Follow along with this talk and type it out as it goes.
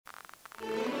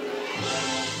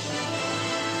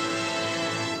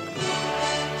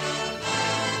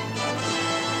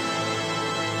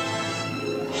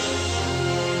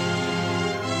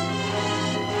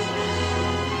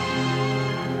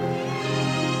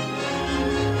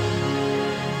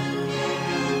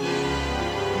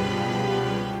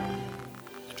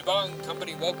Dubon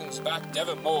Company welcomes back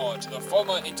Devon Moore to the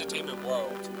former entertainment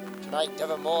world. Tonight,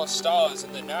 Devon Moore stars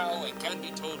in the now and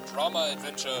can-be-told drama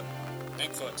adventure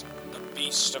Bigfoot, the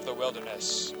Beast of the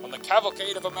Wilderness, on the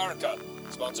Cavalcade of America,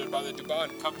 sponsored by the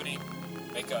Dubon Company,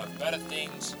 maker of better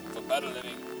things for better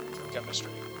living through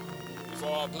chemistry.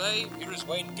 Before our play, here is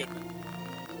Wayne Goodman.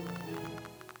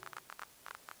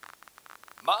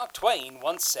 Mark Twain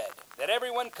once said that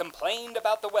everyone complained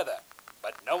about the weather,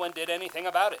 but no one did anything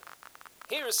about it.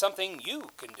 Here's something you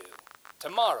can do.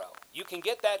 Tomorrow, you can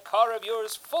get that car of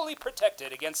yours fully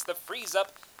protected against the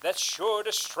freeze-up that's sure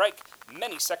to strike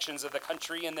many sections of the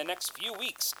country in the next few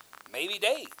weeks, maybe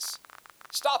days.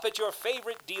 Stop at your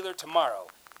favorite dealer tomorrow.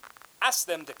 Ask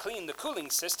them to clean the cooling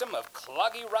system of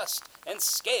cloggy rust and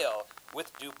scale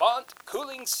with DuPont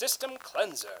Cooling System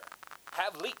Cleanser.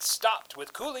 Have leaks stopped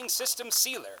with Cooling System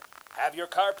Sealer. Have your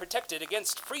car protected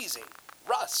against freezing,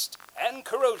 rust, and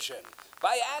corrosion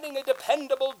by adding a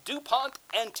dependable DuPont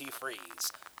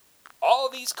antifreeze. All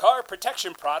these car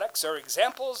protection products are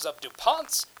examples of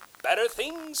DuPont's better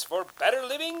things for better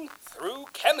living through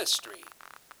chemistry.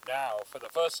 Now, for the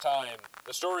first time,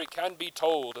 the story can be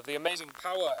told of the amazing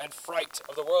power and fright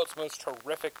of the world's most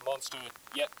horrific monster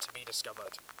yet to be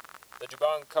discovered. The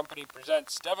Dubon Company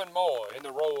presents Devon Moore in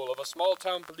the role of a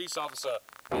small-town police officer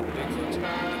in Bigfoot,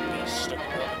 the Beast of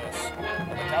the Wilderness, on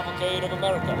the Cavalcade of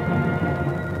America.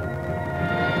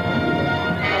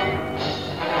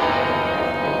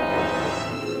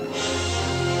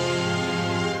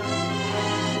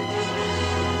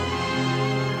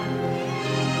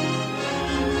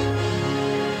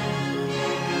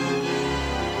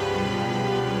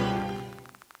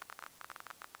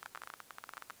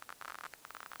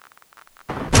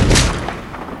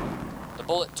 The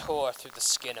bullet tore through the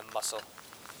skin and muscle,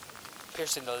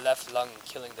 piercing the left lung and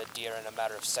killing the deer in a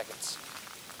matter of seconds.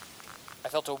 I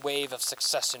felt a wave of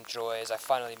success and joy as I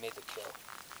finally made the kill.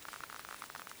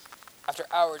 After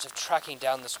hours of tracking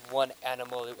down this one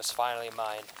animal, it was finally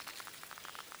mine.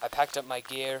 I packed up my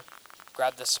gear,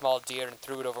 grabbed the small deer, and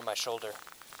threw it over my shoulder.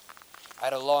 I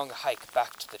had a long hike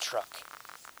back to the truck,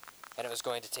 and it was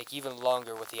going to take even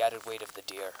longer with the added weight of the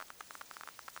deer.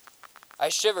 I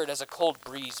shivered as a cold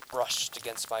breeze brushed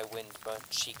against my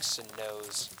wind-burnt cheeks and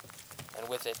nose, and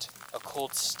with it, a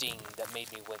cold sting that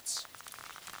made me wince.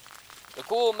 The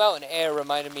cool mountain air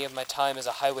reminded me of my time as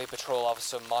a highway patrol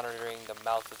officer monitoring the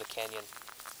mouth of the canyon,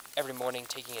 every morning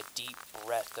taking a deep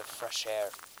breath of fresh air.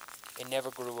 It never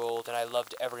grew old, and I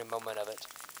loved every moment of it.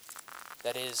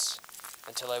 That is,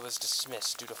 until I was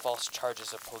dismissed due to false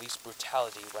charges of police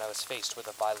brutality when I was faced with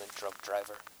a violent drunk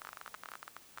driver.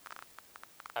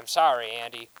 "I'm sorry,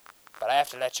 Andy, but I have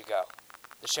to let you go,"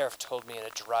 the sheriff told me in a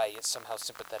dry yet somehow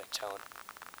sympathetic tone.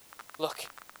 Look,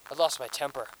 I lost my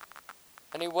temper.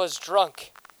 And he was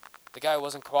drunk. The guy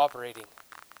wasn't cooperating.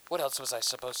 What else was I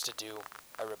supposed to do?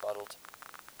 I rebutted.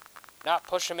 "Not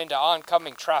push him into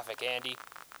oncoming traffic, Andy.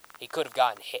 He could have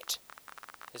gotten hit,"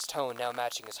 his tone now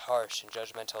matching his harsh and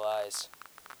judgmental eyes.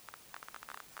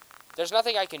 "There's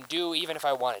nothing I can do even if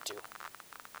I wanted to.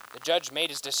 The judge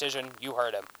made his decision, you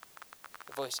heard him."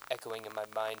 The voice echoing in my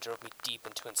mind drove me deep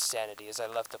into insanity as I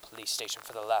left the police station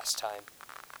for the last time.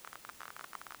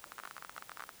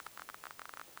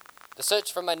 The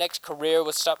search for my next career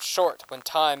was stopped short when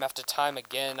time after time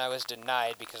again I was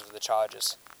denied because of the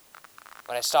charges.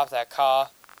 When I stopped that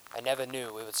car, I never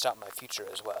knew it would stop my future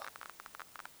as well.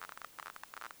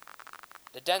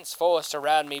 The dense forest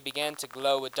around me began to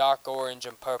glow with dark orange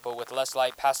and purple, with less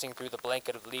light passing through the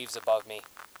blanket of leaves above me.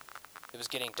 It was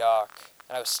getting dark,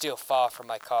 and I was still far from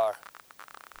my car.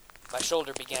 My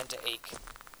shoulder began to ache.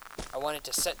 I wanted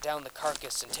to set down the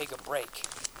carcass and take a break,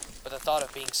 but the thought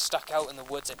of being stuck out in the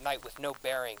woods at night with no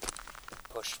bearing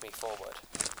pushed me forward.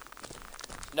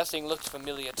 Nothing looked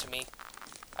familiar to me.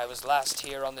 I was last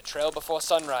here on the trail before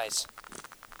sunrise.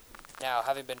 Now,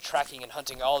 having been tracking and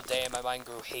hunting all day, my mind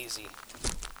grew hazy.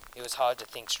 It was hard to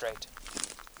think straight.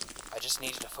 I just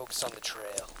needed to focus on the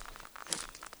trail.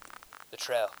 The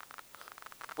trail.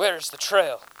 Where is the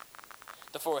trail?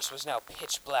 The forest was now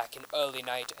pitch black in early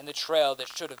night, and the trail that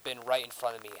should have been right in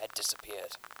front of me had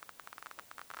disappeared.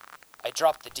 I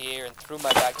dropped the deer and threw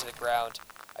my bag to the ground.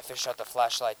 I fished out the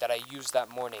flashlight that I used that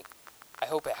morning. I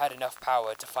hope it had enough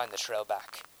power to find the trail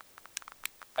back.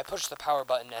 I pushed the power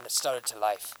button and it started to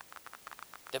life.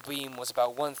 The beam was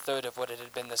about 1/3 of what it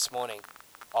had been this morning,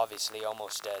 obviously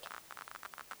almost dead.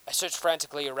 I searched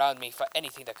frantically around me for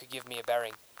anything that could give me a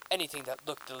bearing, anything that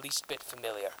looked the least bit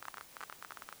familiar.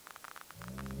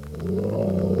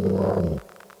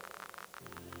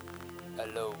 A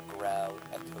low growl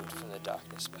echoed from the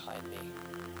darkness behind me.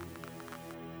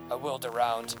 I whirled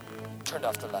around, turned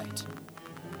off the light.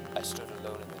 I stood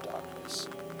alone in the darkness.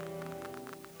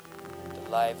 The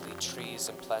lively trees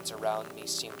and plants around me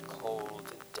seemed cold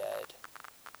and dead.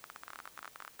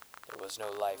 There was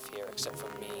no life here except for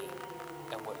me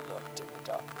and what lurked in the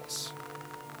darkness.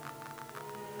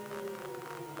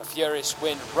 A furious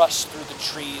wind rushed through the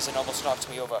trees and almost knocked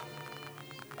me over.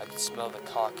 I could smell the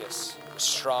carcass. It was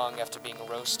strong after being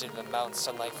roasted in the mountain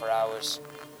sunlight for hours.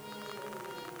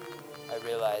 I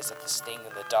realized that this thing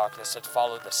in the darkness had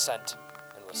followed the scent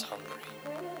and was hungry.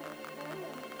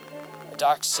 A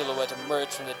dark silhouette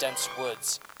emerged from the dense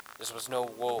woods. This was no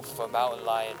wolf or mountain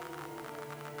lion.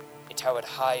 It towered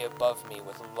high above me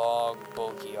with long,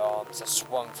 bulky arms that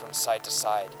swung from side to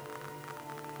side.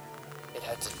 It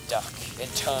had to duck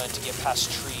and turn to get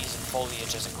past trees and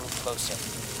foliage as it grew closer.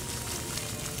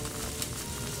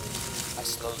 I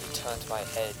slowly turned my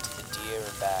head to the deer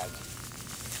and bag,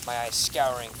 my eyes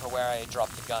scouring for where I had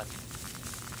dropped the gun.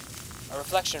 A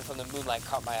reflection from the moonlight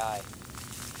caught my eye.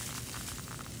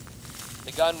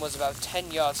 The gun was about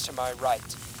 10 yards to my right,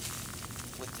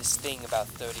 with this thing about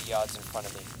 30 yards in front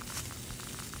of me.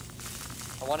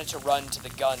 I wanted to run to the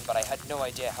gun, but I had no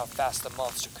idea how fast the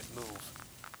monster could move.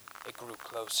 It grew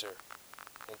closer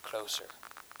and closer.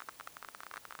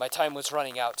 My time was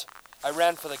running out. I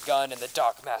ran for the gun, and the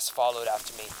dark mass followed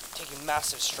after me, taking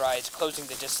massive strides, closing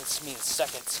the distance to me in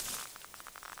seconds.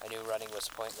 I knew running was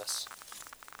pointless.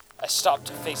 I stopped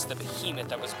to face the behemoth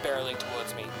that was barreling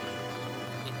towards me.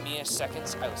 In mere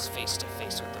seconds, I was face to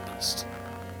face with the beast.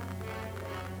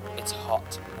 Its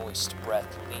hot, moist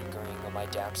breath lingering on my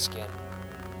damp skin.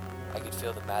 I could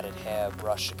feel the matted hair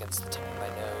brush against the tip of my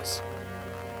nose.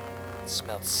 It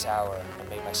smelled sour and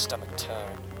made my stomach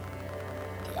turn.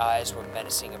 The eyes were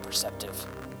menacing and perceptive.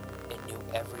 It knew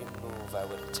every move I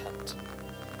would attempt.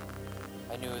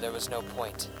 I knew there was no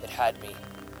point. It had me.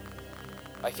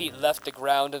 My feet left the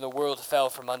ground and the world fell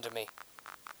from under me.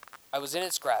 I was in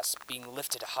its grasp, being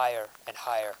lifted higher and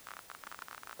higher.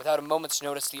 Without a moment's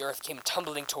notice, the earth came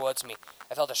tumbling towards me.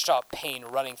 I felt a sharp pain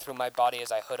running through my body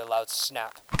as I heard a loud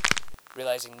snap,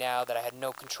 realizing now that I had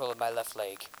no control of my left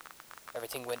leg.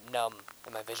 Everything went numb,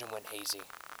 and my vision went hazy.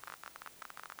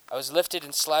 I was lifted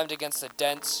and slammed against the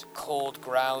dense, cold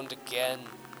ground again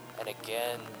and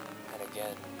again and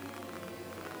again.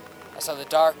 I saw the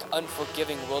dark,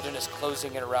 unforgiving wilderness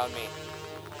closing in around me.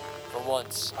 For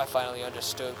once, I finally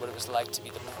understood what it was like to be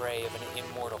the prey of an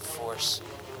immortal force.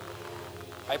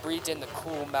 I breathed in the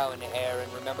cool mountain air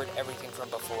and remembered everything from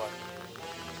before.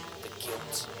 The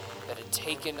guilt that had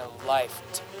taken a life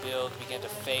to build began to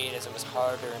fade as it was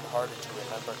harder and harder to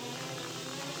remember.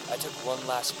 I took one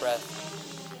last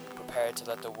breath, prepared to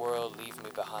let the world leave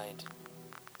me behind.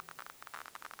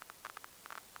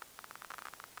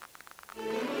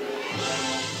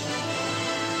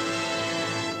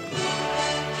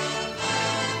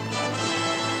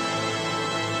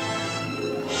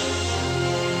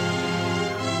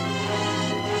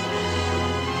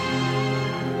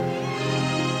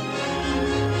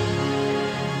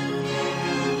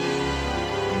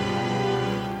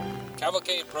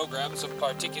 Cavalcade programs of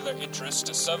particular interest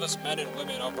to servicemen and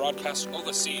women are broadcast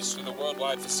overseas through the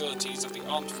worldwide facilities of the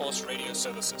Armed Force Radio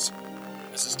Services.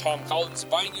 This is Tom Collins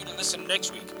inviting you to listen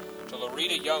next week to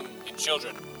Loretta Young in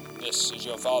Children, This Is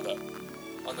Your Father,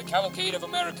 on the Cavalcade of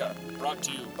America, brought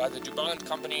to you by the DuBont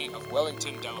Company of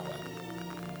Wellington, Delaware.